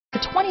The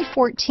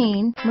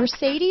 2014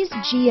 Mercedes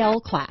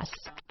GL-Class.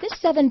 This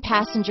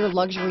 7-passenger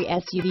luxury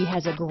SUV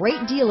has a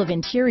great deal of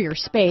interior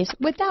space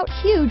without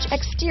huge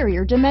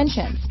exterior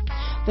dimensions.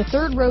 The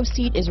third row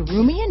seat is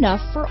roomy enough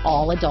for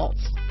all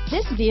adults.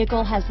 This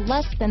vehicle has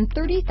less than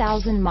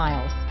 30,000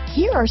 miles.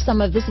 Here are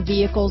some of this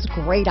vehicle's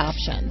great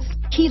options: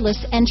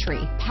 keyless entry,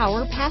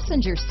 power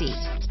passenger seat,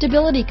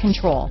 stability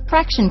control,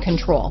 traction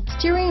control,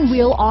 steering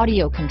wheel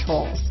audio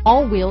controls,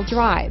 all-wheel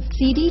drive,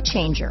 CD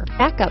changer,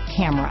 backup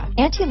camera,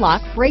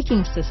 anti-lock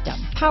braking system,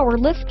 power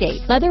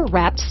liftgate,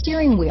 leather-wrapped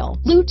steering wheel,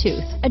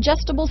 Bluetooth,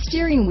 adjustable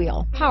steering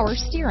wheel, power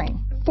steering,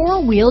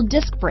 4-wheel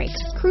disc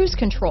brakes, cruise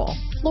control,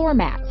 floor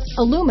mats,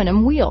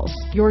 aluminum wheels.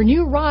 Your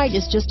new ride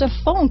is just a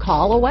phone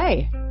call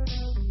away.